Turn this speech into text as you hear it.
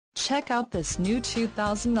Check out this new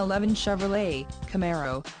 2011 Chevrolet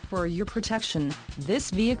Camaro. For your protection,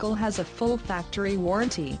 this vehicle has a full factory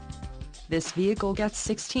warranty. This vehicle gets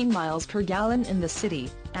 16 miles per gallon in the city,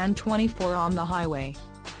 and 24 on the highway.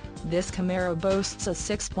 This Camaro boasts a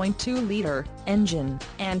 6.2-liter engine,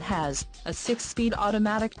 and has a 6-speed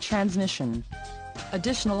automatic transmission.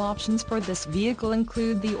 Additional options for this vehicle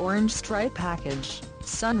include the orange stripe package,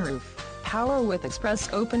 sunroof, power with express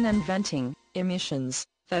open and venting, emissions,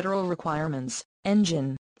 federal requirements,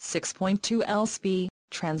 engine, 6.2 lb,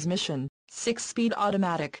 transmission, 6-speed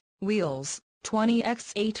automatic, wheels,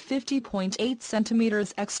 20x8 50.8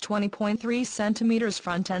 cm x 20.3 cm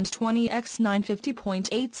front end 20x9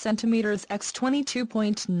 50.8 cm x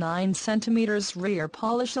 22.9 cm rear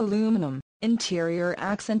polished aluminum, interior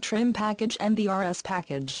accent trim package and the RS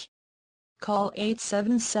package. Call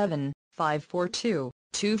 877-542-2424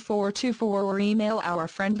 or email our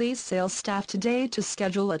friendly sales staff today to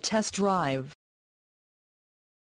schedule a test drive.